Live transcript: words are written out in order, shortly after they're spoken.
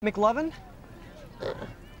McLovin?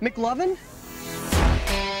 McLovin?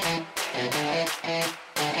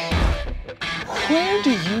 Where do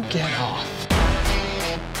you get off?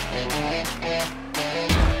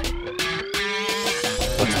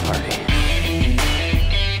 Let's party.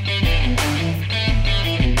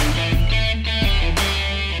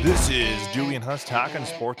 This is Dewey and Huss talking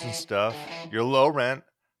sports and stuff. Your low rent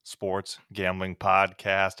sports gambling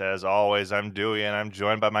podcast. As always, I'm Dewey and I'm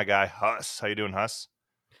joined by my guy Huss. How you doing, Huss?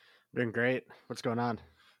 Doing great. What's going on?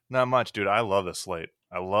 Not much, dude. I love this slate.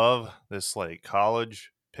 I love this slate.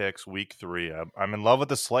 College picks week 3. I'm in love with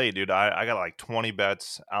the slate, dude. I got like 20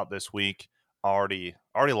 bets out this week already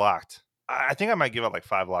locked. I think I might give out like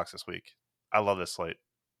 5 locks this week. I love this slate.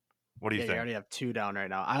 What do you think? You already have 2 down right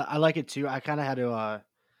now. I like it too. I kind of had to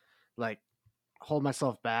hold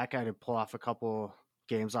myself back. I had to pull off a couple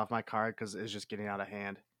games off my card because it's just getting out of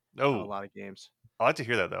hand. A lot of games. I like to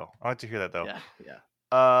hear that though. Yeah.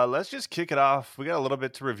 Let's just kick it off. We got a little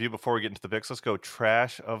bit to review before we get into the picks. Let's go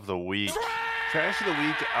trash of the week. Trash of the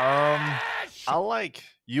week. I like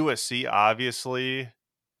USC, obviously.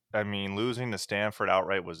 I mean, losing to Stanford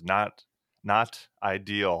outright was not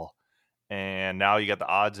ideal. And now you got the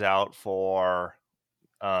odds out for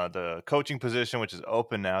the coaching position, which is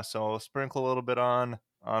open now. So sprinkle a little bit on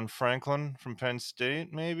Franklin from Penn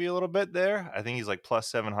State, maybe a little bit there. I think he's like plus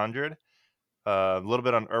 700. A little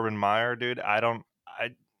bit on Urban Meyer, dude.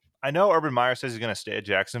 I know Urban Meyer says he's going to stay at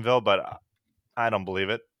Jacksonville, but I don't believe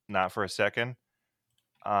it. Not for a second.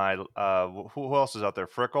 Who else is out there?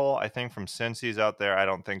 Frickle, I think from Cincy's out there. I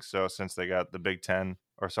don't think so, since they got the Big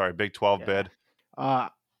 12 bid. I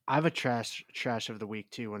have a trash of the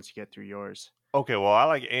week too. Once you get through yours. Okay, well, I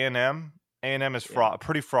like A&M. A&M is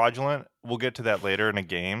pretty fraudulent. We'll get to that later in a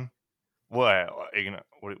game. What?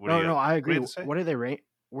 No, I agree. What are they ranked?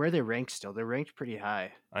 Where are they ranked still? They're ranked pretty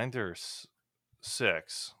high. I think they're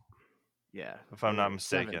 6. Yeah, if I'm not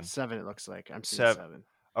mistaken. 7. It looks like I'm seeing 7.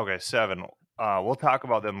 Okay, 7. We'll talk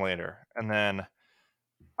about them later. And then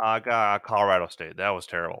I got Colorado State. That was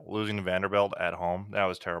terrible. Losing to Vanderbilt at home. That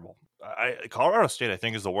was terrible. Colorado State, I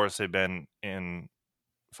think, is the worst they've been in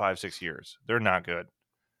 5-6 years. They're not good.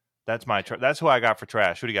 That's that's who I got for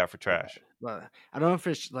trash. Who do you got for trash? Well, I don't know if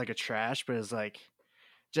it's like a trash, but it's like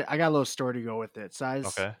I got a little story to go with it. So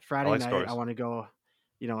Friday night, stories. I want to go,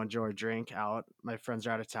 enjoy a drink out. My friends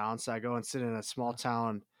are out of town, so I go and sit in a small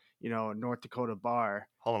town, North Dakota bar.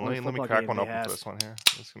 Hold on, let me crack one open to this one here.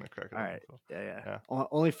 I'm just gonna crack it. All right, yeah.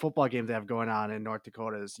 Only football game they have going on in North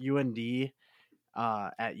Dakota is UND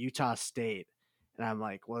at Utah State, and I'm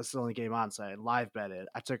like, well, this is the only game on, so I live bet it.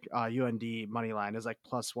 I took UND money line. It was like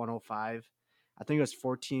plus 105. I think it was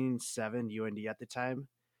 14-7 UND at the time.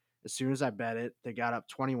 As soon as I bet it, they got up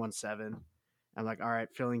 21-7. I'm like, all right,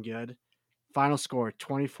 feeling good. Final score,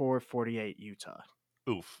 24-48 Utah.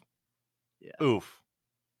 Oof. Yeah. Oof.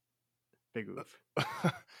 Big oof.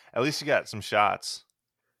 At least you got some shots.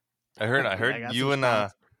 I heard you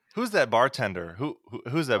and who's that bartender?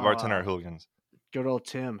 Who's that bartender at Hooligans? Good old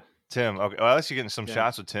Tim. Tim. Okay. Well, at least you're getting some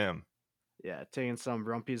shots with Tim. Yeah, taking some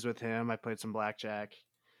rumpies with him. I played some blackjack.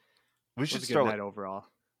 We should start a good night overall.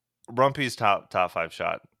 Rumpy's top 5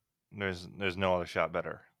 shot. There's no other shot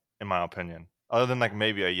better, in my opinion, other than like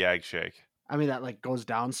maybe a Yag shake. I mean, that like goes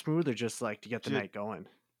down smooth, or just like to get the night going.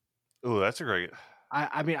 Ooh, that's a great.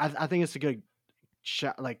 I think it's a good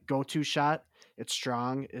shot, like go-to shot. It's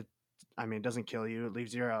strong. It doesn't kill you. It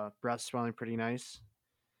leaves your breath smelling pretty nice.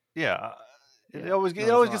 Yeah, it always gets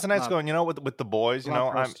the nights going. With the boys,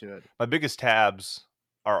 my biggest tabs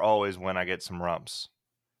are always when I get some rumps.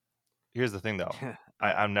 Here's the thing, though.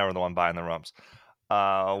 I'm never the one buying the rumps.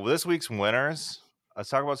 This week's winners. Let's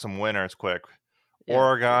talk about some winners quick. Yeah.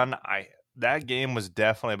 Oregon. That game was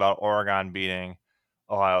definitely about Oregon beating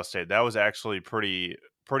Ohio State. That was actually pretty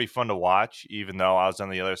fun to watch, even though I was on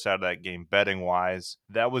the other side of that game betting wise.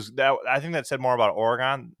 That. I think that said more about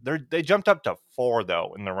Oregon. They jumped up to 4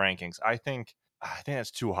 though in the rankings. I think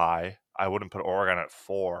that's too high. I wouldn't put Oregon at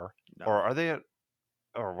 4. No. Or are they at?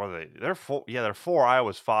 Or what are they? They're 4. Yeah, they're 4.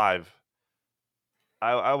 Iowa's 5.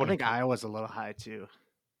 I think Iowa's a little high too.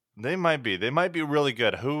 They might be. They might be really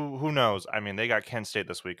good. Who knows? I mean, they got Kent State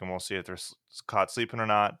this week, and we'll see if they're caught sleeping or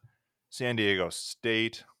not. San Diego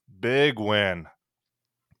State, big win.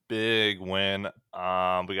 We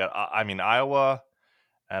got, Iowa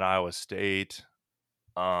and Iowa State.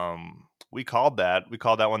 We called that. We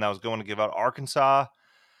called that one that was going to give out Arkansas.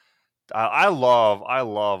 I love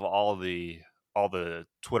all the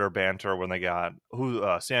Twitter banter when they got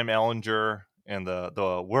Sam Ellinger. And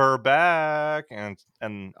the we're back and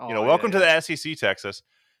welcome to the SEC, Texas.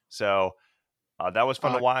 So that was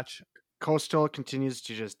fun to watch. Coastal continues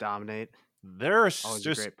to just dominate. They're Always a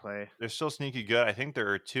just great play. they're still sneaky good. I think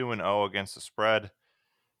they're 2-0 against the spread.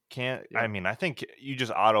 I Yep. mean, I think you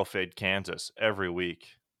just auto fade Kansas every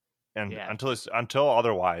week, and Yeah. until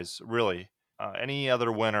otherwise, really. Any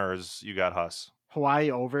other winners you got, Huss?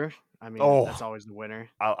 Hawaii over. I mean, that's Oh, always the winner.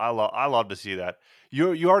 I love to see that.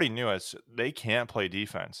 You already knew it. They can't play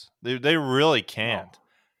defense. They really No. can't.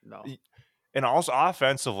 No. And also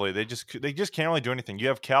offensively, they just can't really do anything. You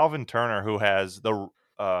have Calvin Turner, who has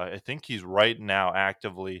I think he's right now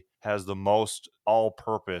actively has the most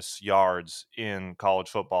all-purpose yards in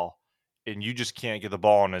college football, and you just can't get the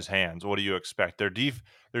ball in his hands. What do you expect? Their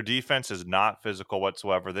defense is not physical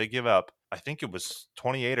whatsoever. They give up, I think it was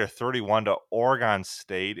 28 or 31 to Oregon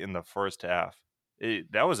State in the first half.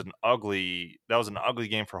 That was an ugly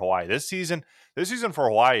game for Hawaii. This season for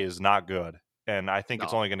Hawaii is not good, and I think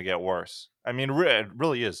it's No. only going to get worse. I mean, it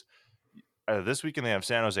really is. This weekend they have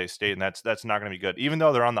San Jose State, and that's not going to be good. Even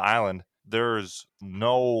though they're on the island, there's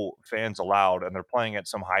no fans allowed, and they're playing at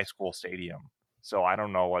some high school stadium. So I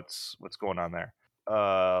don't know what's going on there.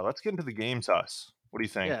 Let's get into the games, Us. What do you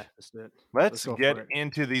think? Yeah, that's it. Let's go get for it.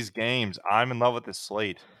 into these games. I'm in love with this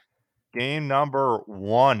slate. Game number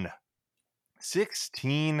 1,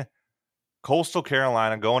 16, Coastal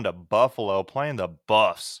Carolina going to Buffalo, playing the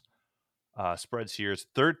Buffs. Spreads here is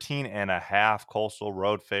 13.5 Coastal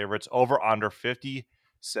road favorites, over under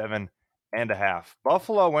 57.5.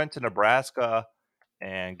 Buffalo went to Nebraska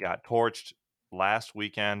and got torched last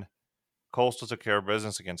weekend. Coastal took care of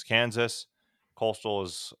business against Kansas. Coastal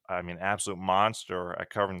is, I mean, absolute monster at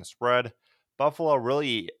covering the spread. Buffalo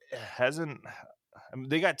really hasn't. I mean,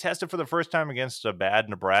 they got tested for the first time against a bad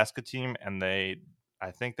Nebraska team, and I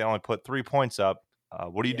think they only put 3 points up.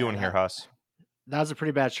 What are you doing here, Huss? That was a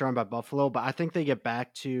pretty bad showing by Buffalo, but I think they get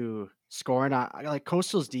back to scoring. Like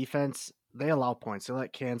Coastal's defense, they allow points. They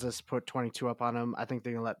let Kansas put 22 up on them. I think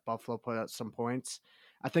they can let Buffalo put up some points.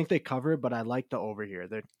 I think they cover, but I like the over here.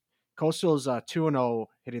 Coastal's 2-0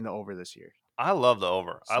 hitting the over this year. I love the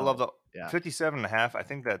over. I love the yeah. 57.5. I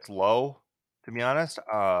think that's low, to be honest.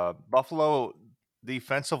 Buffalo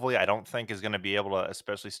defensively, I don't think is going to be able to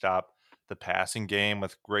especially stop the passing game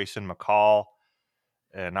with Grayson McCall.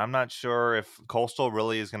 And I'm not sure if Coastal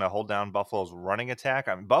really is going to hold down Buffalo's running attack.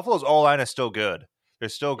 I mean, Buffalo's O-line is still good. They're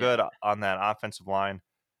still good on that offensive line.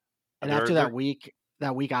 And after that week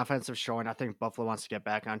offensive showing, I think Buffalo wants to get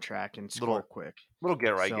back on track and score quick. Little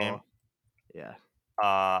get right game. Yeah.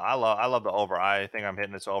 I love the over. I think I'm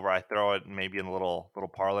hitting this over. I throw it maybe in a little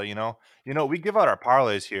parlay, you know. We give out our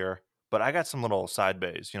parlays here, but I got some little side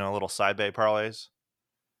bays, little side bay parlays.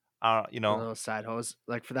 A little side hose.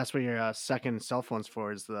 Like that's what your second cell phone's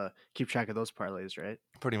for, is the keep track of those parlays, right?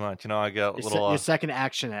 Pretty much. I got your second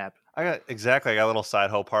action app. I got little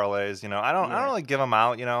side hoe parlays. I don't really give them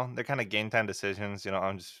out. They're kind of game time decisions.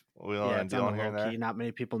 I'm just wheeling and dealing here and there. Not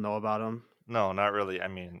many people know about them. No, not really. I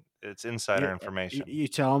mean, it's insider information. You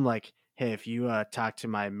tell them like, hey, if you talk to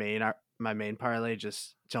my main parlay,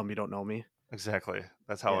 just tell them you don't know me. Exactly.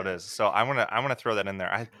 That's how it is. So I'm gonna throw that in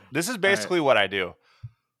there. This is basically what I do.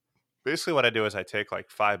 Basically, what I do is I take like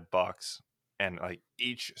 $5 and like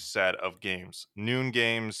each set of games, noon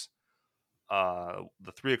games, the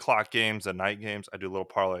 3:00 games, the night games, I do little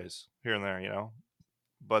parlays here and there,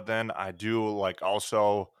 But then I do like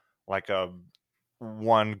also like a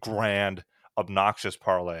 $1,000 obnoxious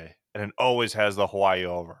parlay, and it always has the Hawaii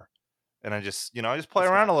over. And I just play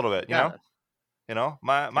around a little bit,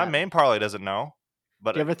 My main parlay doesn't know.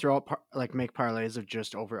 But do you ever throw up make parlays of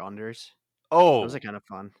just over unders? Oh, those are kind of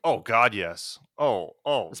fun. Oh God, yes. Oh,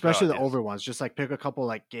 especially God, the over ones. Just like pick a couple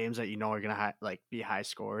like games that are gonna be high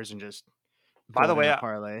scores and just. By the way,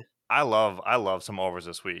 parlay. I love some overs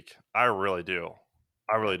this week. I really do.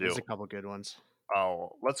 There's a couple good ones.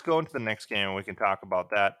 Oh, let's go into the next game and we can talk about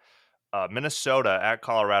that. Minnesota at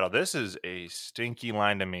Colorado. This is a stinky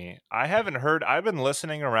line to me. I've been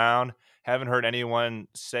listening around, haven't heard anyone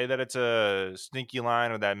say that it's a stinky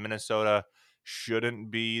line or that Minnesota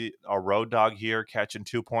shouldn't be a road dog here, catching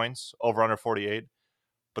 2 points over under 48.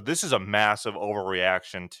 But this is a massive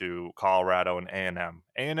overreaction to Colorado and A&M.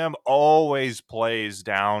 A&M always plays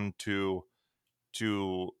down to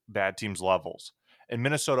bad teams' levels. And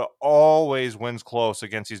Minnesota always wins close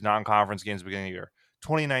against these non-conference games at the beginning of the year.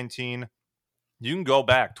 2019, you can go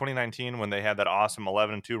back. 2019, when they had that awesome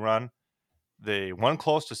 11-2 run, they won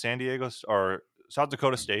close to San Diego or South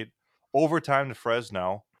Dakota State, overtime to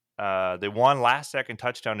Fresno. They won last-second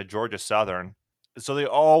touchdown to Georgia Southern. So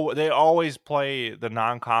they always play the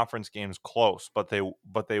non-conference games close, but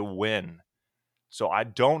they win. So I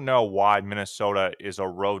don't know why Minnesota is a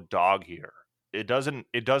road dog here. It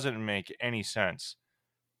doesn't make any sense.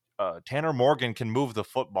 Tanner Morgan can move the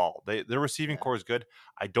football. Their receiving core is good.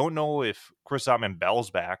 I don't know if Chris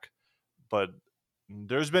Bell's back, but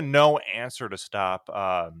there's been no answer to stop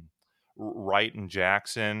Wright and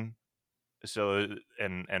Jackson. So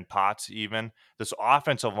and Potts even. This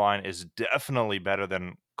offensive line is definitely better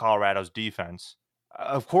than Colorado's defense.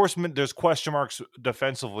 Of course, there's question marks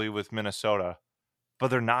defensively with Minnesota, but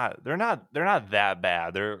they're not that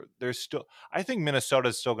bad. They're still. I think Minnesota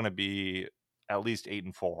is still going to be at least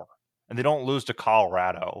 8-4, and they don't lose to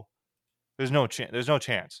Colorado. There's no chance. There's no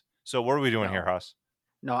chance. So what are we doing here, Huss?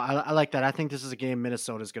 No, I like that. I think this is a game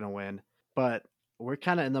Minnesota's going to win, but we're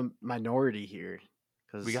kind of in the minority here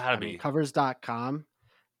because We gotta be. covers.com,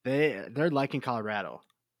 they're liking Colorado.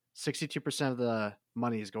 62% of the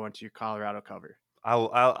money is going to Colorado cover. I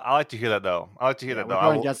like to hear that though. I like to hear that though. We're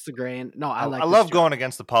going against the grain. No, I like. I love going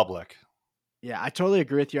against the public. Yeah, I totally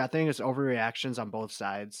agree with you. I think it's overreactions on both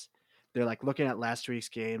sides. They're like looking at last week's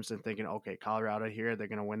games and thinking, okay, Colorado here, they're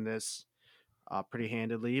going to win this pretty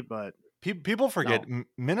handedly. But people forget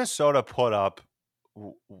Minnesota put up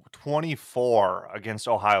 24 against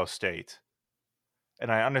Ohio State.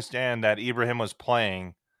 And I understand that Ibrahim was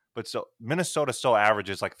playing, but still, Minnesota still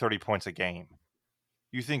averages like 30 points a game.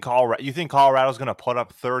 You think Colorado's going to put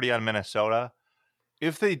up 30 on Minnesota?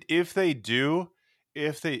 If they do,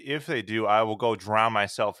 I will go drown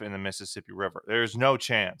myself in the Mississippi River. There's no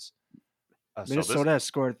chance. Minnesota has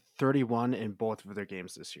scored 31 in both of their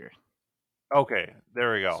games this year. Okay,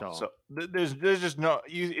 there we go. So there's just no.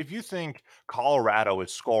 If you think Colorado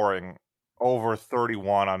is scoring over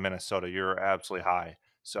 31 on Minnesota, you're absolutely high.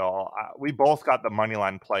 So we both got the money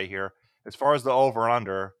line play here. As far as the over and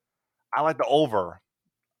under, I like the over.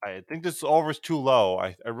 I think this over is too low.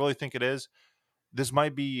 I really think it is. This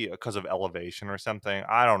might be because of elevation or something.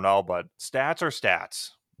 I don't know, but stats are stats.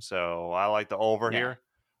 So I like the over here.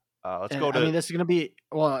 Let's go to. I mean, this is going to be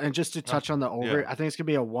and just to touch on the over, I think it's going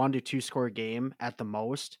to be a 1 to 2 score game at the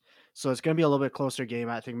most. So it's going to be a little bit closer game.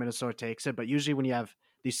 I think Minnesota takes it, but usually when you have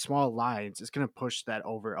these small lines, it's going to push that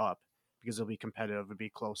over up because it'll be competitive, it'll be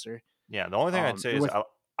closer. Yeah, the only thing I'd say is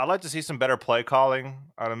I'd like to see some better play calling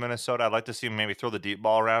out of Minnesota. I'd like to see them maybe throw the deep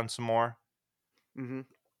ball around some more. Mm-hmm.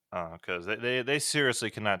 Because they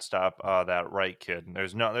seriously cannot stop that Wright kid.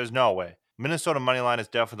 There's no way. Minnesota money line is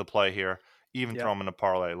definitely the play here. Even throw them in the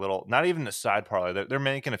parlay, not even the side parlay. They're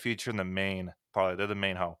making a feature in the main parlay. They're the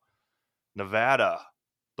main hoe. Nevada,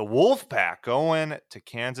 the Wolfpack going to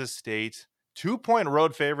Kansas State. 2-point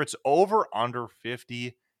road favorites over under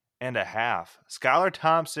 50.5. Skylar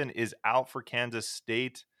Thompson is out for Kansas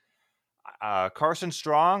State. Carson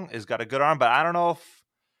Strong has got a good arm, but I don't know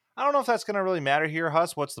if that's going to really matter here.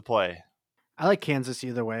 Huss, what's the play? I like Kansas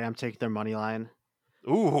either way. I'm taking their money line.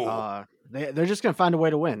 Ooh, they're just going to find a way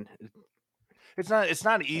to win. It's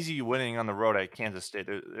not easy winning on the road at Kansas State.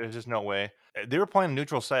 There's just no way. They were playing a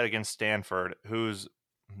neutral site against Stanford, who's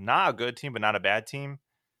not a good team, but not a bad team.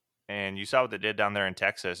 And you saw what they did down there in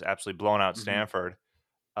Texas, absolutely blowing out Stanford.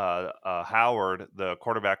 Howard, the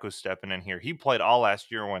quarterback who's stepping in here, he played all last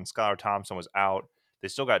year when Skylar Thompson was out. They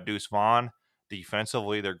still got Deuce Vaughn.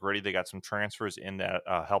 Defensively, they're gritty. They got some transfers in that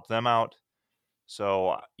help them out.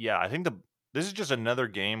 So, yeah, I think this is just another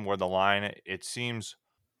game where the line, it seems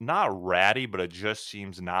not ratty, but it just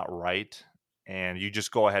seems not right. And you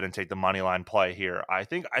just go ahead and take the money line play here. I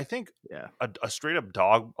think a straight up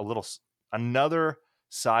dog, another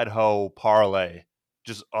side hoe parlay,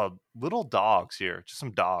 just little dogs here, just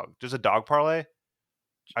a dog parlay.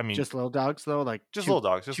 I mean, just little dogs though, like just little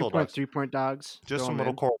dogs, just 3-point dogs, just some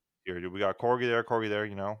little corgi here. We got corgi there.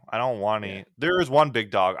 You know, I don't want any. There is one big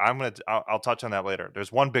dog. I'll touch on that later.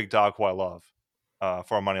 There's one big dog who I love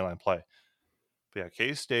for a money line play. But yeah,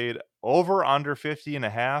 K-State over under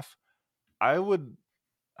 50.5. I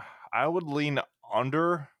would lean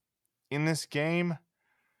under in this game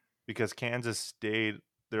because Kansas State,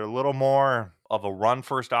 they're a little more of a run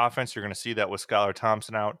first offense. You're going to see that with Skylar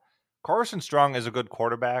Thompson out. Carson Strong is a good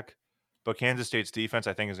quarterback, but Kansas State's defense,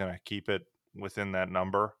 I think, is going to keep it within that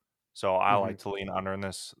number. So I like to lean under in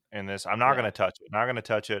this. I'm not going to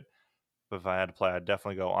touch it. But if I had to play, I'd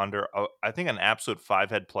definitely go under. I think an absolute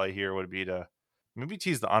 5-head play here would be to maybe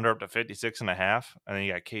tease the under up to 56.5, and then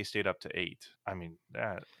you got K-State up to 8. I mean,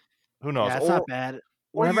 who knows? Yeah, it's not bad.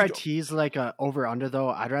 Whenever I tease like a over under though,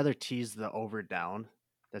 I'd rather tease the over down.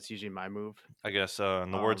 That's usually my move. I guess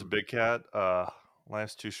in the words of Big Cat,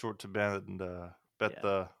 life's too short to bet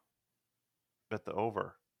the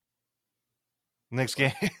over. Next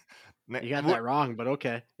game. You got that wrong, but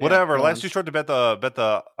okay. Whatever. Life's too short to bet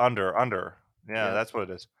the under. Yeah, that's what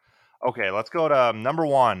it is. Okay, let's go to number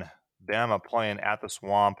 1. Bama playing at the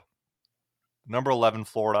Swamp. Number 11,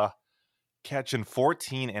 Florida. catching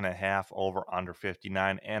 14.5 over under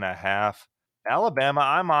 59.5. Alabama,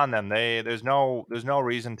 I'm on them. There's no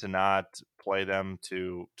reason to not play them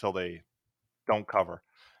till they don't cover.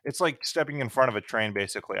 It's like stepping in front of a train,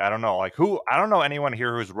 basically. I don't know. I don't know anyone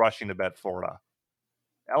here who's rushing to bet Florida.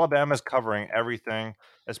 Alabama's covering everything,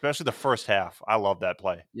 especially the first half. I love that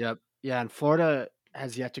play. Yep. Yeah, and Florida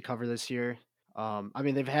has yet to cover this year. I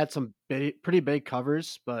mean, they've had some pretty big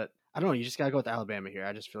covers, but I don't know. You just got to go with Alabama here.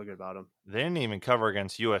 I just feel good about them. They didn't even cover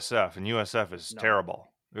against USF, and USF is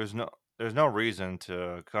terrible. There's no reason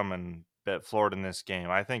to come and bet Florida in this game.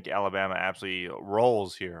 I think Alabama absolutely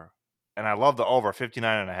rolls here. And I love the over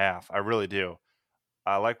 59.5. I really do.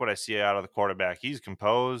 I like what I see out of the quarterback. He's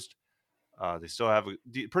composed. They still have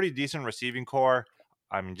a pretty decent receiving core.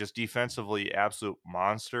 I mean, just defensively, absolute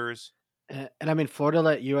monsters. And I mean, Florida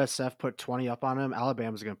let USF put 20 up on him.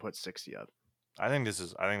 Alabama's going to put 60 up. I think this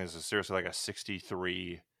is seriously like a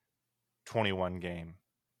 63-21 game.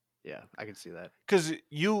 Yeah, I can see that. Because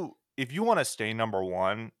if you want to stay number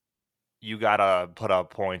one, you gotta put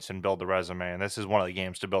up points and build the resume, and this is one of the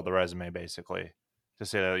games to build the resume, basically, to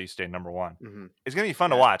say that you stay number one. Mm-hmm. It's gonna be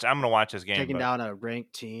fun to watch. I'm gonna watch this game. Taking down a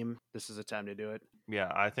ranked team, this is the time to do it.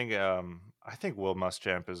 Yeah, I think Will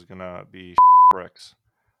Muschamp is gonna be bricks.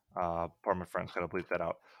 Pardon my friends, gotta bleep that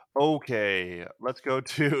out. Okay, let's go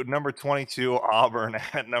to number 22, Auburn,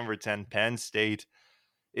 at number 10, Penn State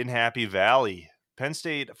in Happy Valley. Penn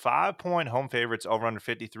State, 5-point home favorites over under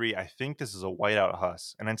 53. I think this is a whiteout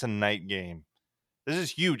Huss, and it's a night game. This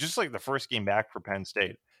is huge. Just like the first game back for Penn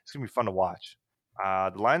State. It's going to be fun to watch.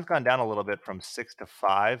 The line's gone down a little bit from 6 to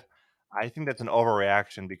 5. I think that's an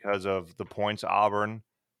overreaction because of the points Auburn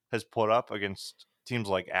has put up against teams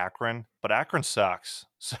like Akron. But Akron sucks.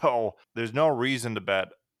 So there's no reason to bet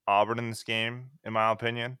Auburn in this game, in my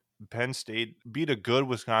opinion. Penn State beat a good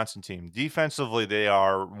Wisconsin team. Defensively, they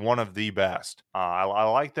are one of the best. I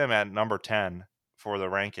like them at number 10 for the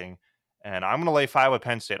ranking, and I'm going to lay 5 with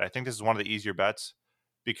Penn State. I think this is one of the easier bets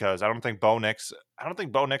because I don't think Bo Nix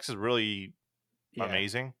is really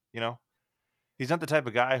amazing. You know, he's not the type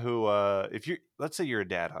of guy who, let's say you're a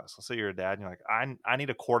dad, Huss. Let's say you're a dad, and you're like, I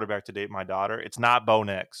need a quarterback to date my daughter. It's not Bo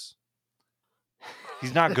Nix.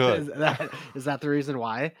 He's not good. Is that the reason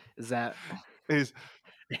why?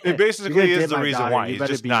 It basically is the reason why. He's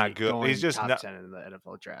just not good. He's just top 10 in the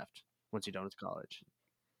NFL draft once you're done with college.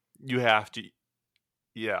 You have to,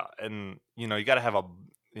 yeah, and you got to have a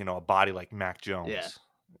body like Mac Jones.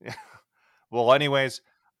 Yeah. Well, anyways,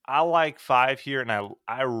 I like 5 here, and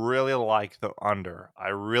I really like the under. I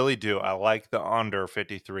really do. I like the under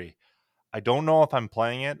 53. I don't know if I'm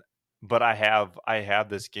playing it, but I have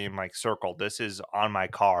this game like circled. This is on my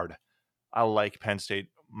card. I like Penn State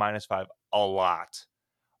 -5 a lot.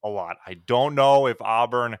 I don't know if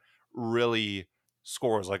Auburn really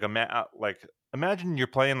scores. Like imagine you're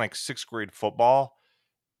playing like 6th grade football,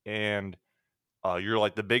 and you're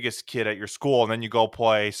like the biggest kid at your school, and then you go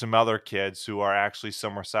play some other kids who are actually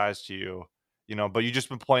similar size to you, but you've just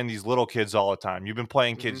been playing these little kids all the time. You've been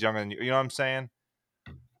playing kids younger than you. You know what I'm saying?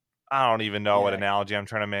 I don't even know what analogy I'm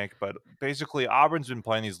trying to make, but basically Auburn's been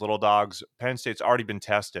playing these little dogs. Penn State's already been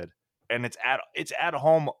tested, and it's at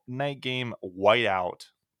home night game whiteout.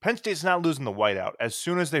 Penn State's not losing the whiteout. As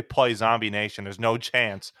soon as they play Zombie Nation, there's no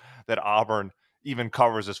chance that Auburn even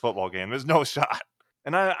covers this football game. There's no shot.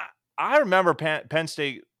 And I remember Penn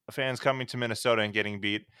State fans coming to Minnesota and getting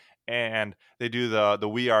beat, and they do the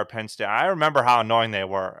We Are Penn State. I remember how annoying they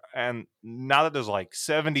were. And now that there's like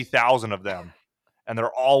 70,000 of them, and they're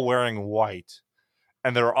all wearing white,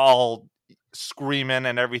 and they're all screaming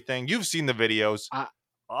and everything. You've seen the videos.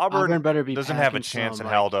 Auburn better be doesn't have a chance in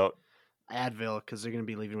hell, though. Advil, because they're going to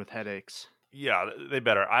be leaving with headaches. Yeah, they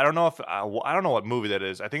better. I don't know what movie that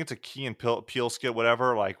is. I think it's a Key and Peele skit,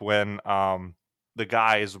 whatever. Like when the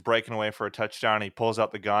guy is breaking away for a touchdown, he pulls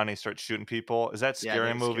out the gun, he starts shooting people. Is that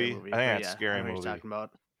Scary Movie? I think that's Scary Movie. Talking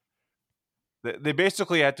about. They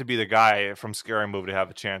basically had to be the guy from Scary Movie to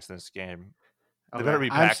have a chance in this game. They better be.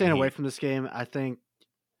 I'm staying away from this game. I think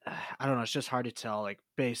I don't know. It's just hard to tell, like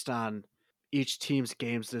based on each team's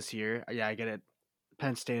games this year. Yeah, I get it.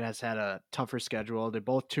 Penn State has had a tougher schedule. They're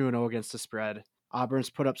both 2-0 against the spread. Auburn's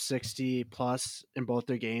put up 60 plus in both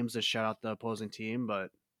their games to shut out the opposing team, but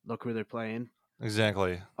look who they're playing.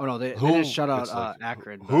 Exactly. Oh no, they just shut out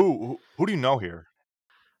Akron. Who do you know here?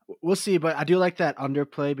 We'll see, but I do like that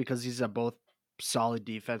underplay because these are both solid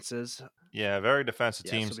defenses. Yeah, very defensive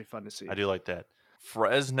teams. It'll be fun to see. I do like that.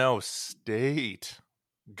 Fresno State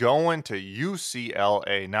going to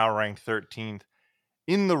UCLA, now ranked 13th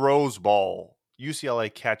in the Rose Bowl.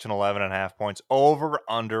 UCLA catching 11.5 points over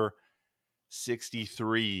under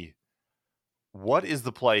 63. What is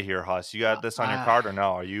the play here, Huss? You got this on your card or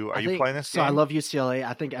no? Are you I think playing this so. I game? love UCLA.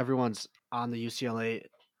 I think everyone's on the UCLA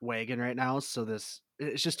wagon right now. So it's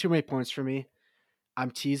just too many points for me. I'm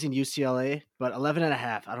teasing UCLA, but 11.5.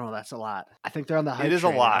 I don't know. That's a lot. I think they're on the hype is a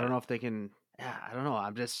train. I lot. don't know if they can. Yeah, I don't know.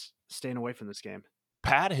 I'm just staying away from this game.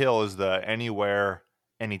 Pat Hill is the anywhere,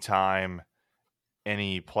 anytime,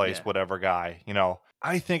 any place, Yeah. whatever guy.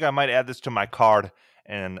 I think I might add this to my card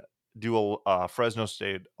and do a Fresno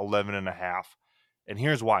State 11.5. And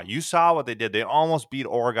here's why. You saw what they did. They almost beat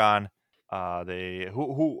Oregon.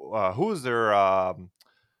 Who was their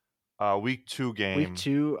week 2 game? Week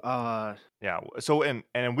 2. Yeah. So in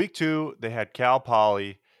week 2 they had Cal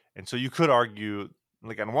Poly, and so you could argue,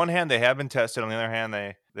 like, on one hand they have been tested, on the other hand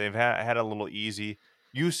they've had a little easy.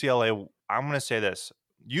 UCLA, I'm going to say this: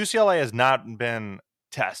 UCLA has not been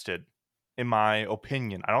tested, in my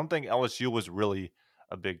opinion. I don't think LSU was really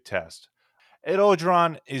a big test. Ed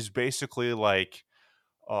Orgeron is basically like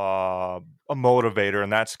a motivator,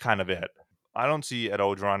 and that's kind of it. I don't see Ed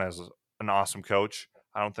Orgeron as an awesome coach.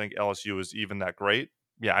 I don't think LSU is even that great.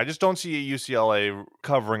 Yeah, I just don't see UCLA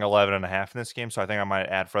covering 11.5 in this game, so I think I might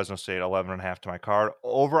add Fresno State 11.5 to my card.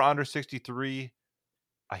 Over under 63,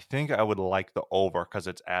 I think I would like the over because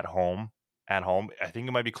it's at home. At home, I think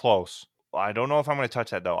it might be close. I don't know if I'm going to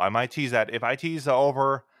touch that, though. I might tease that. If I tease the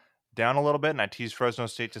over down a little bit and I tease Fresno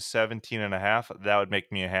State to 17.5, that would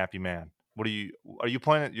make me a happy man. Are you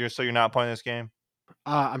playing it? You're not playing this game?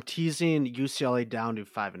 I'm teasing UCLA down to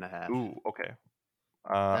 5.5. Ooh, okay.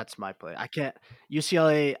 That's my play. I can't.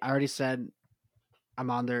 UCLA, I already said I'm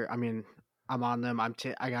on there. I mean, I'm on them. I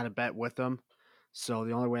got a bet with them. So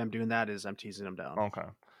the only way I'm doing that is I'm teasing them down. Okay.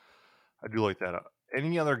 I do like that.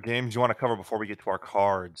 Any other games you want to cover before we get to our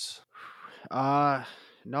cards?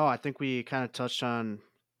 No, I think we kind of touched on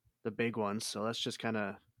the big ones. So let's just kind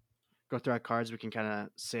of go through our cards. We can kind of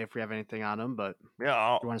say if we have anything on them. But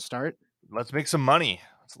Yeah, you want to start? let's make some money.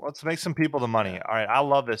 Let's make some people the money. Yeah. All right, I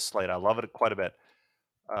love this slate. I love it quite a bit.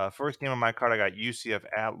 First game on my card, I got UCF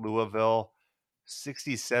at Louisville,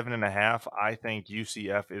 67.5. I think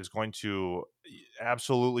UCF is going to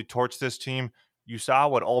absolutely torch this team. You saw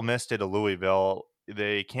what Ole Miss did to Louisville.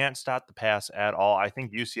 They can't stop the pass at all. I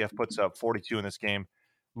think UCF puts up 42 in this game.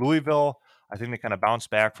 Louisville, I think they kind of bounce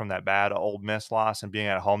back from that bad Ole Miss loss, and being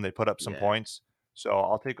at home, they put up some points. So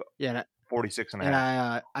I'll take 46.5. And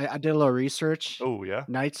I did a little research. Oh, yeah?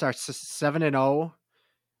 Knights are 7-0.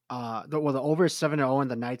 The over is 7-0 in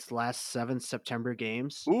the Knights' last 7 September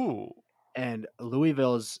games. Ooh. And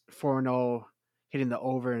Louisville is 4-0, hitting the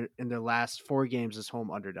over in their last 4 games as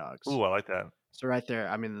home underdogs. Ooh, I like that. So right there,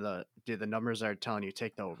 I mean, the numbers are telling you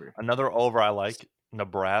take the over. Another over I like,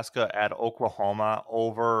 Nebraska at Oklahoma,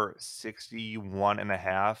 over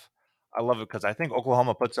 61.5. I love it because I think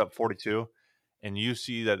Oklahoma puts up 42, and you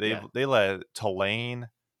see that they let Tulane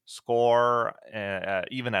score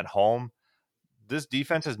even at home. This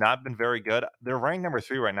defense has not been very good. They're ranked number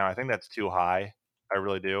 3 right now. I think that's too high. I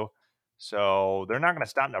really do. So they're not going to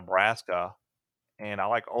stop Nebraska, and I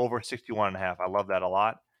like over 61.5. I love that a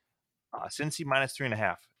lot. Cincy minus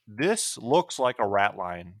 3.5. This looks like a rat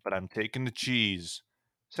line, but I'm taking the cheese.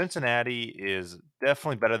 Cincinnati is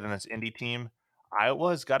definitely better than this Indy team.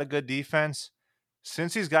 Iowa's got a good defense.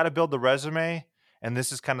 Cincy's got to build the resume, and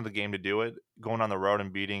this is kind of the game to do it. Going on the road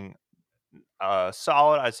and beating a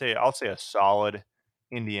solid, I'll say a solid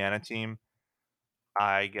Indiana team.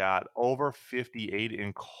 I got over 58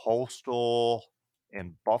 in Coastal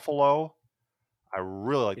and Buffalo. I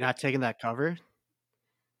really like. You're not taking that cover?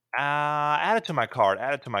 Add it to my card.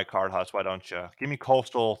 Huss. Why don't you? Give me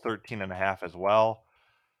Coastal 13.5 as well.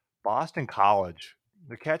 Boston College.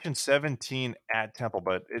 They're catching 17 at Temple,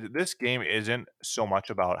 but this game isn't so much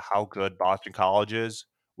about how good Boston College is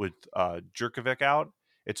with Jurkovic out.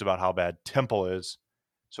 It's about how bad Temple is.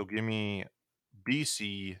 So give me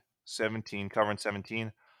BC 17, covering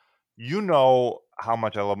 17. You know how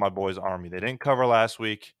much I love my boys Army. They didn't cover last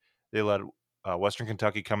week. They let Western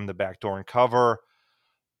Kentucky come in the back door and cover.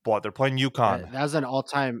 But they're playing UConn. That was an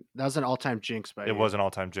all-time jinx by you. It was an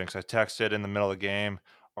all-time jinx. I texted in the middle of the game,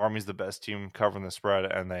 Army's the best team covering the spread,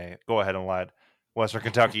 and they go ahead and let Western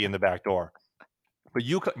Kentucky in the back door. But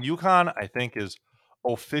UConn, I think, is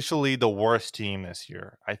officially the worst team this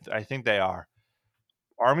year. I think they are.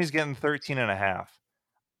 Army's getting 13.5.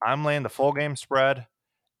 I'm laying the full game spread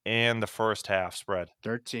and the first half spread.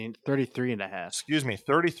 33.5. Excuse me,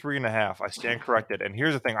 33.5. I stand corrected. And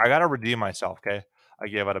here's the thing. I got to redeem myself, okay? I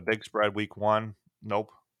gave out a big spread week 1. Nope.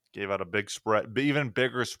 Gave out a big spread, even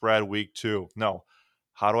bigger spread week 2. No.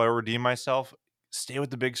 How do I redeem myself? Stay with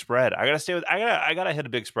the big spread. I gotta hit a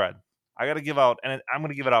big spread. I gotta give out, and I'm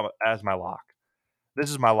gonna give it out as my lock. This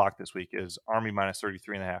is my lock this week is Army minus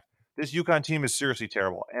 33.5. This UConn team is seriously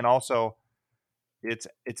terrible. And also, it's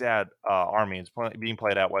at Army. It's being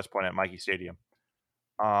played at West Point at Mikey Stadium.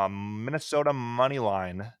 Minnesota money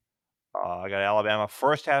line. I got Alabama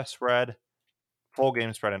first half spread, full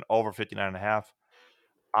game spread, and over 59.5.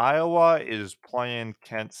 Iowa is playing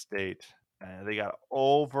Kent State. They got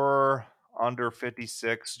over under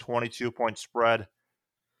 56, 22-point spread.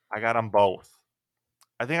 I got them both.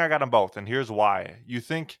 I think I got them both, and here's why. You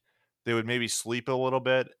think they would maybe sleep a little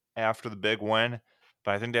bit after the big win,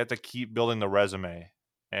 but I think they have to keep building the resume.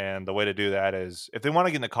 And the way to do that is, if they want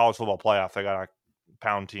to get in the college football playoff, they got to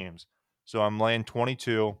pound teams. So I'm laying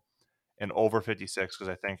 22 and over 56 because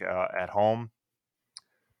I think at home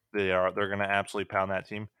they're going to absolutely pound that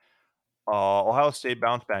team. Ohio State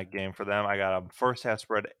bounce back game for them. I got a first half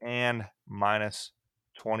spread and minus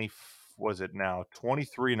 20. Was it now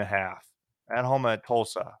 23.5 at home at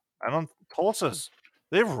Tulsa?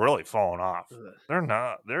 They've really fallen off. They're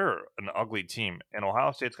an ugly team, and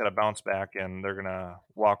Ohio State's got to bounce back, and they're gonna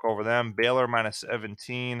walk over them. Baylor minus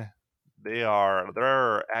 17.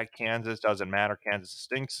 They're at Kansas. Doesn't matter. Kansas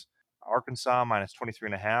stinks. Arkansas minus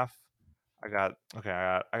 23.5. I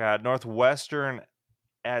got Northwestern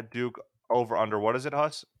at Duke over under. What is it,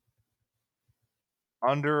 Huss?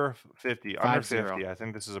 Under 50. Under 50. I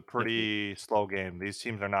think this is a pretty slow game. These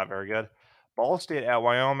teams are not very good. Ball State at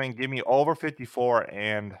Wyoming. Give me over 54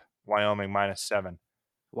 and Wyoming minus 7.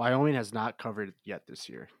 Wyoming has not covered yet this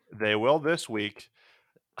year. They will this week.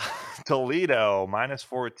 Toledo minus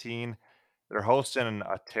 14. They're hosting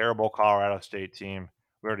a terrible Colorado State team.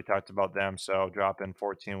 We already talked about them, so drop in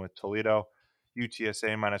 14 with Toledo.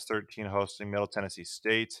 UTSA minus 13 hosting Middle Tennessee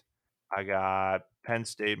State. I got Penn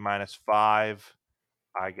State minus 5.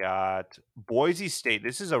 I got Boise State.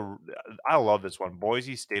 I love this one.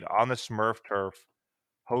 Boise State on the Smurf turf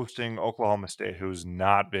hosting Oklahoma State, who's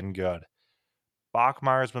not been good.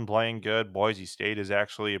 Bachmeier's been playing good. Boise State is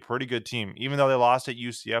actually a pretty good team. Even though they lost at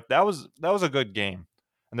UCF, that was a good game.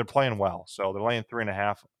 And they're playing well. So they're laying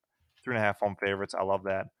 3.5 home favorites. I love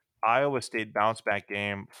that. Iowa State bounce back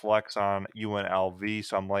game, flex on UNLV.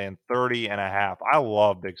 So I'm laying 30.5. I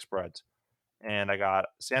love big spreads. And I got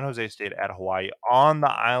San Jose State at Hawaii on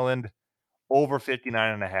the island, over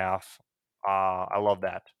 59.5. I love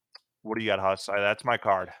that. What do you got, Huss? That's my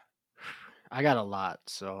card. I got a lot,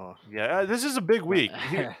 so yeah, this is a big week.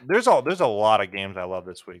 There's a lot of games I love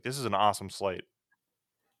this week. This is an awesome slate.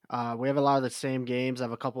 We have a lot of the same games. I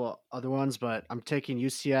have a couple other ones, but I'm taking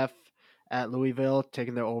UCF at Louisville,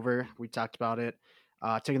 taking the over. We talked about it.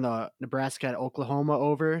 Taking the Nebraska at Oklahoma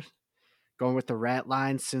over. Going with the rat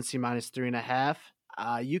line, Cincy minus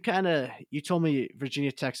 3.5. You told me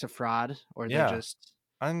Virginia Tech's a fraud, or they're just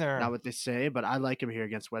not what they say, but I like them here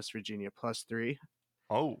against West Virginia plus 3.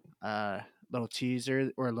 Oh, little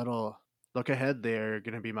teaser or a little look ahead. They're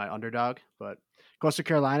going to be my underdog, but Coastal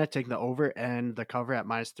Carolina taking the over and the cover at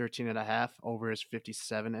minus 13.5. Over is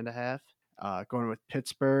 57.5. Going with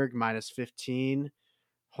Pittsburgh minus 15.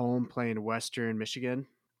 Home playing Western Michigan.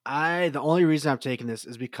 The only reason I'm taking this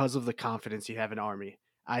is because of the confidence you have in Army.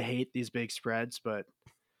 I hate these big spreads, but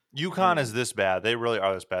UConn is this bad. They really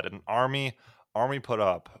are this bad. And Army put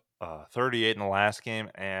up 38 in the last game,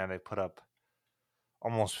 and they put up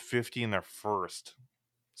almost 50 in their first.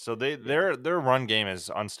 So their run game is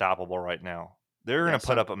unstoppable right now. They're going to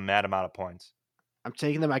put up a mad amount of points. I'm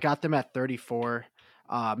taking them. I got them at 34.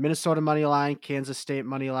 Minnesota money line, Kansas State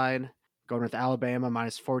money line. Going with Alabama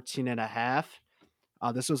minus 14.5.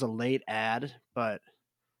 This was a late ad, but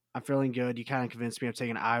I'm feeling good. You kind of convinced me. I'm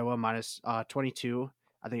taking Iowa minus 22.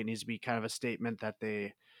 I think it needs to be kind of a statement that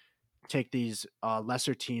they take these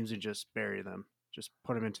lesser teams and just bury them. Just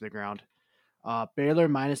put them into the ground. Baylor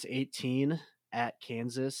minus 18 at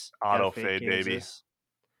Kansas. Auto fade, baby.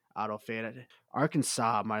 Auto fade.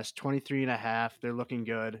 Arkansas minus 23.5. They're looking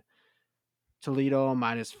good. Toledo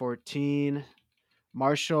minus 14.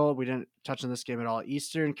 Marshall, we didn't touch on this game at all.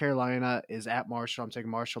 Eastern Carolina is at Marshall. I'm taking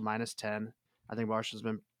Marshall minus 10. I think Marshall's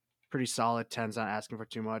been pretty solid. 10's not asking for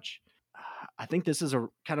too much. I think this is a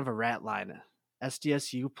kind of a rat line.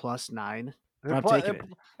 SDSU plus 9. They're playing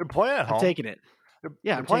at home. I'm taking it.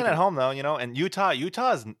 They're playing at home, though, and Utah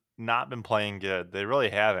has not been playing good. They really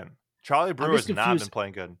haven't. Charlie Brewer has not been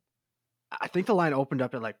playing good. I think the line opened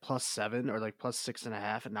up at like plus 7 or like plus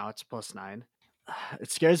 6.5, and now it's plus 9.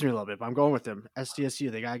 It scares me a little bit, but I'm going with them.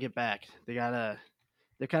 SDSU, they gotta get back. They kind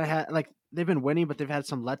of had they've been winning, but they've had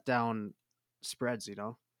some letdown spreads. They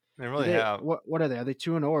really have. What are they? Are they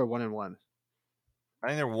 2-0 or 1-1? I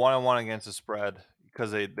think they're 1-1 against the spread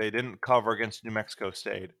because they didn't cover against New Mexico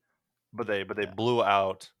State, but they blew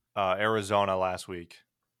out Arizona last week.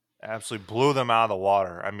 absolutely blew them out of the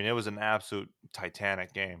water. I mean, it was an absolute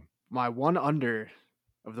Titanic game. My one under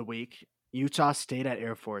of the week, Utah State at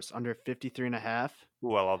Air Force, under 53.5.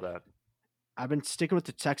 Ooh, I love that. I've been sticking with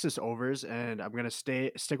the Texas overs, and I'm gonna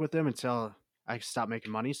stick with them until I stop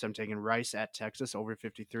making money. So I'm taking Rice at Texas over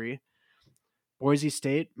 53. Boise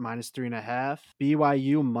State -3.5.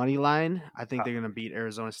 BYU money line. I think they're gonna beat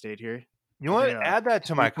Arizona State here. You know what? They, Add that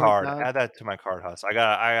to my 3-point card. dog. Add that to my card, Huss. I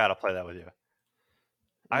gotta play that with you.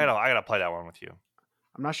 I gotta play that one with you.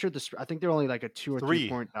 I'm not sure this. I think they're only like a 2 or 3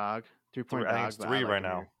 point dog. 3-point dog. I think it's but 3 like right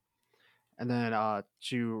them now. here. And then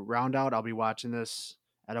to round out, I'll be watching this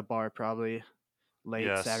at a bar probably late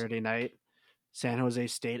Yes. Saturday night. San Jose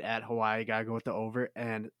State at Hawaii. Gotta go with the over.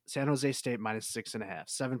 And San Jose State -6.5.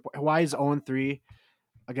 7 point. Hawaii's 0-3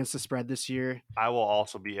 against the spread this year. I will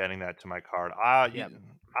also be adding that to my card. Yeah.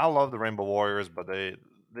 I love the Rainbow Warriors, but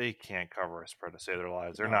they can't cover a spread to save their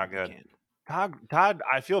lives. They're No, not they good. can't. Todd,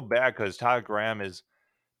 I feel bad because Todd Graham is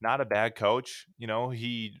not a bad coach. You know,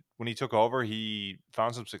 when he took over, he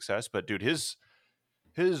found some success. But dude, his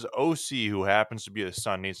OC, who happens to be his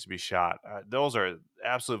son, needs to be shot. Those are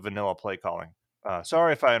absolute vanilla play calling.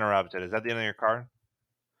 Sorry if I interrupted. Is that the end of your card?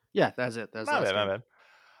 Yeah, that's it. That's My the last bad, my game.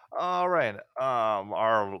 bad. All right.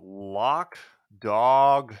 Our lock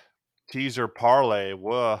dog teaser parlay.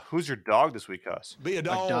 Whoa, who's your dog this week, Huss? Be a My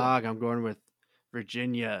dog. dog, I'm going with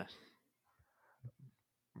Virginia.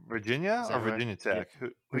 Virginia Is or that right? Virginia Tech? Yeah.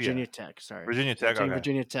 Who Virginia you got? Tech, sorry. Virginia Yeah, Tech. I'm taking Okay.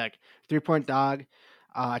 Virginia Tech. 3-point dog.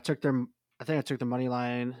 I think I took the money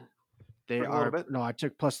line. They Sprinkle a little are bit? no, I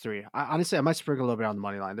took +3. Honestly, I might sprinkle a little bit on the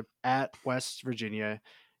money line. They're at West Virginia.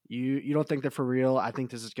 You don't think they're for real? I think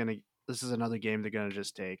this is another game they're gonna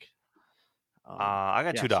just take. I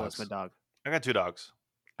got yeah, two so dogs. that's my dog. I got two dogs.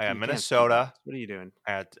 I got You can't say Minnesota. dogs. What are you doing?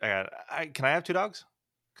 Can I have two dogs?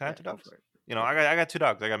 Can I have two go dogs? for it. You know, I got two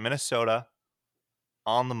dogs. I got Minnesota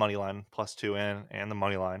on the money line, +2 and the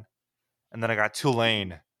money line. And then I got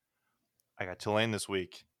Tulane. I got Tulane this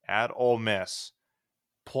week at Ole Miss.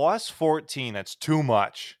 +14. That's too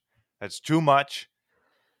much. That's too much.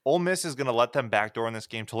 Ole Miss is going to let them backdoor in this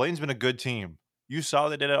game. Tulane's been a good team. You saw what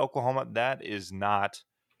they did at Oklahoma. That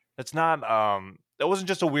wasn't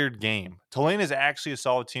just a weird game. Tulane is actually a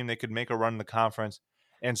solid team. They could make a run in the conference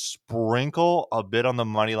and sprinkle a bit on the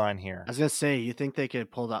money line here. I was gonna say, you think they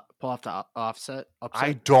could pull off the upset?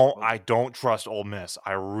 I don't trust Ole Miss.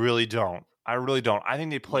 I really don't. I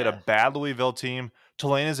think they played a bad Louisville team.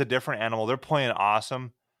 Tulane is a different animal. They're playing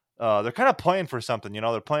awesome. They're kind of playing for something, you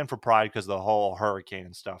know. They're playing for pride because of the whole hurricane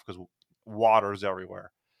and stuff, because water's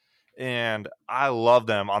everywhere. And I love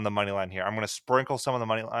them on the money line here. I'm going to sprinkle some of the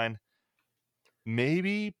money line.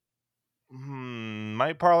 Maybe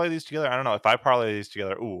might parlay these together. I don't know. If I parlay these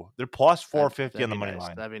together, they're +450 on the money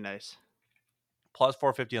line. That'd be nice.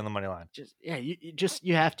 +450 on the money line.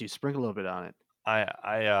 You have to sprinkle a little bit on it.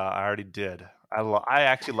 I already did. I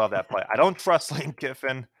actually love that play. I don't trust Lane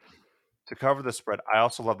Kiffin to cover the spread. I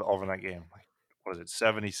also love the over in that game. Like, what is it,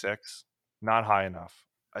 76? Not high enough.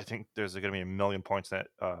 I think there's going to be 1 million points in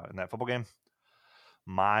that football game.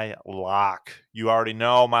 My lock. You already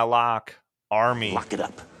know my lock. Army. Lock it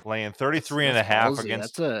up. Laying 33.5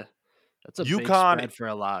 against That's a big UConn. spread for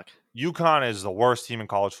a lock. UConn is the worst team in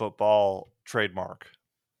college football. Trademark.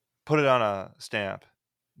 Put it on a stamp.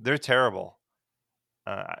 They're terrible.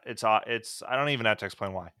 I don't even have to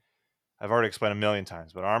explain why. I've already explained 1 million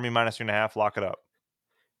times. But Army -3.5. Lock it up.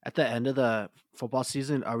 At the end of the football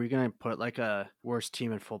season, are we going to put like a worst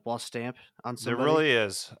team in football stamp on somebody? There really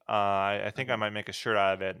is. I think I might make a shirt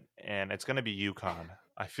out of it, and it's going to be UConn.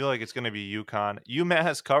 I feel like it's going to be UConn.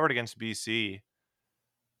 UMass covered against BC.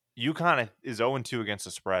 UConn is 0-2 against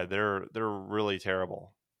the spread. They're really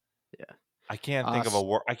terrible. Yeah. I can't think of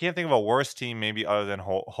a worse team maybe other than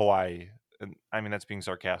Hawaii. And, I mean, that's being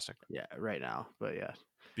sarcastic. Yeah, right now. But yeah.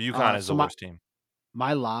 But UConn is the worst team.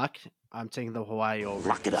 My lock, I'm taking the Hawaii over.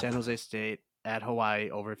 Lock it up. San Jose State at Hawaii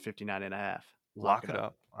over 59.5. Lock it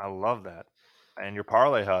up. I love that. And your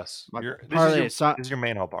parlay, Huss. This is your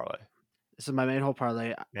main whole parlay. This is my main whole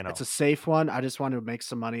parlay. You know. It's a safe one. I just wanted to make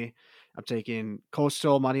some money. I'm taking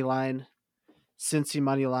Coastal money line, Cincy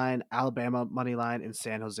money line, Alabama money line, and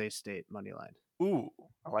San Jose State money line. Ooh,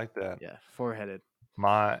 I like that. Yeah, 4-headed.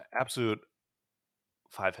 My absolute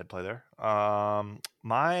 5-head play there.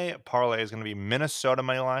 My parlay is going to be Minnesota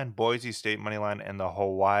money line, Boise State money line, and the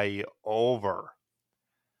Hawaii over.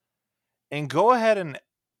 And go ahead and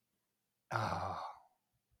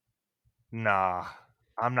nah,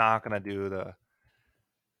 I'm not going to do the.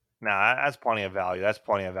 Nah, that's plenty of value. That's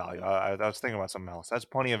plenty of value. I was thinking about something else. That's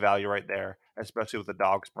plenty of value right there, especially with the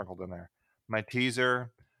dog sprinkled in there. My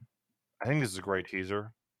teaser, I think this is a great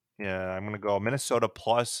teaser. Yeah, I'm gonna go Minnesota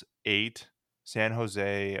 +8, San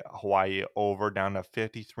Jose, Hawaii over down to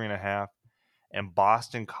 53.5, and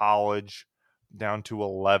Boston College down to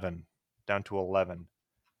 11. Down to 11.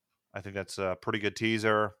 I think that's a pretty good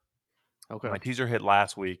teaser. Okay. My teaser hit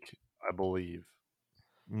last week, I believe.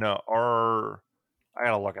 No, or I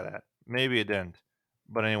gotta look at that. Maybe it didn't.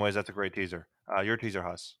 But anyways, that's a great teaser. Your teaser,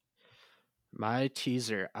 Huss. My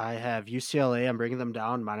teaser, I have UCLA. I'm bringing them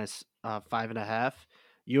down minus 5.5.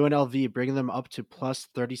 UNLV bringing them up to plus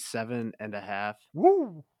 37.5,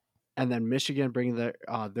 Woo! and then Michigan bringing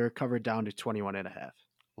their cover down to 21.5.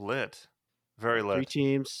 Lit. Very Three lit.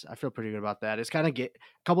 teams. I feel pretty good about that. It's kind of a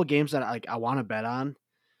couple games that I want to bet on,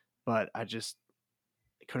 but I just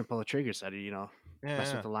couldn't pull the trigger. So I,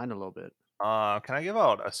 mess with the line a little bit. Can I give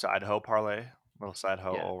out a side hoe parlay? Little side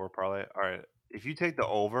hoe Yeah. over parlay. All right. If you take the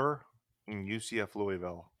over in UCF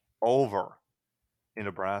Louisville, over in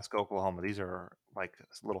Nebraska, Oklahoma, these are like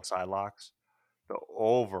little side locks. The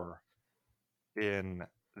over in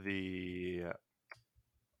the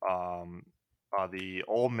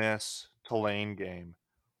Ole Miss Tulane game,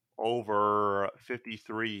 over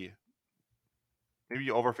 53,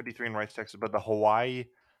 maybe over 53 in Rice, Texas, but the Hawaii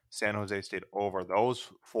San Jose State over,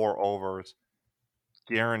 those 4 overs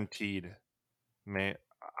guaranteed. I'm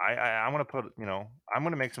gonna put, I'm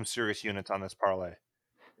gonna make some serious units on this parlay,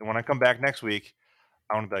 and when I come back next week,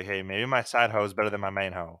 I want to be like, hey, maybe my side hoe is better than my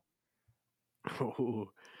main hoe. Ooh.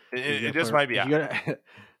 It just might be. You gotta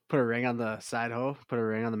put a ring on the side hoe. Put a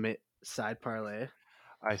ring on the side parlay.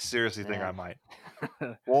 I seriously think I Man.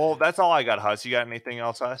 might. Well, that's all I got, Huss. You got anything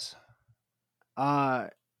else, Huss?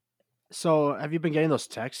 So have you been getting those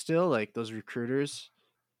texts still, like those recruiters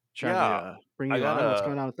trying to bring I you on? got What's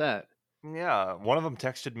going on with that? Yeah, one of them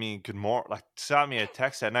texted me good morning, like shot me a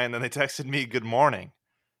text at night, and then they texted me good morning,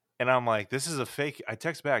 and I'm like, this is a fake. I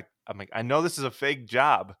text back, I'm like, I know this is a fake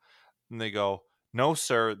job, and they go, no,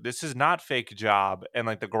 sir, this is not fake job, and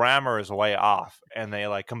like the grammar is way off, and they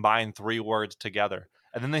like combine 3 words together,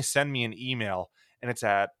 and then they send me an email, and it's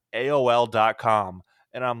at AOL.com,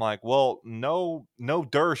 and I'm like, well, no,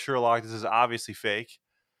 Sherlock, this is obviously fake,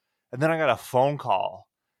 and then I got a phone call,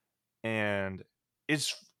 and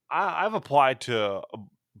I've applied to a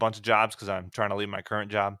bunch of jobs because I'm trying to leave my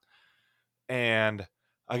current job, and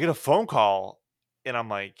I get a phone call, and I'm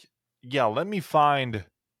like, yeah, let me find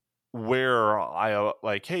where I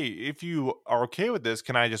like, hey, if you are okay with this,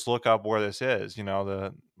 can I just look up where this is?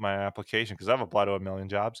 My application, because I've applied to a million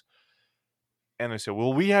jobs, and they said,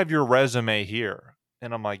 well, we have your resume here,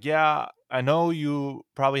 and I'm like, yeah, I know you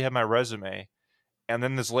probably have my resume. And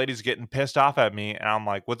then this lady's getting pissed off at me, and I'm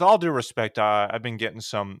like, with all due respect, I've been getting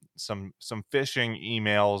some phishing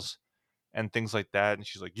emails and things like that. And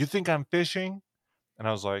she's like, you think I'm phishing? And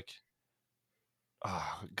I was like,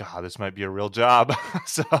 oh God, this might be a real job.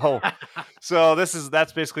 so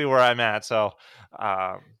that's basically where I'm at. So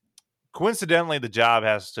coincidentally, the job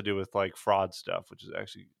has to do with like fraud stuff, which is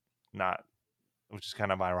actually not, which is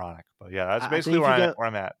kind of ironic. But yeah, that's basically where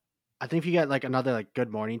I'm at. I think if you get like another like good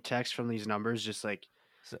morning text from these numbers, just like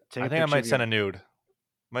I think I might send a nude.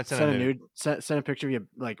 Send a nude. Send a picture of your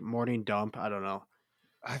like morning dump. I don't know.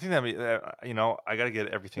 I think that'd be, I got to get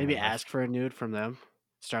everything. Maybe ask for a nude from them.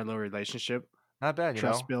 Start a little relationship. Not bad,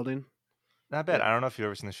 Trust building. Not bad. Yeah. I don't know if you've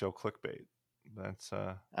ever seen the show Clickbait. That's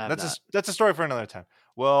a story for another time.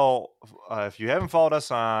 Well, if you haven't followed us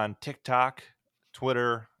on TikTok,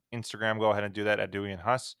 Twitter, Instagram, go ahead and do that at Dewey and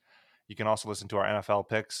Huss. You can also listen to our NFL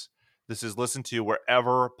picks. This is listened to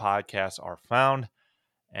wherever podcasts are found.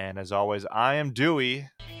 And as always, I am Dewey.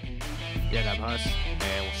 Yeah, I'm Huss.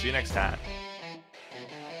 And we'll see you next time.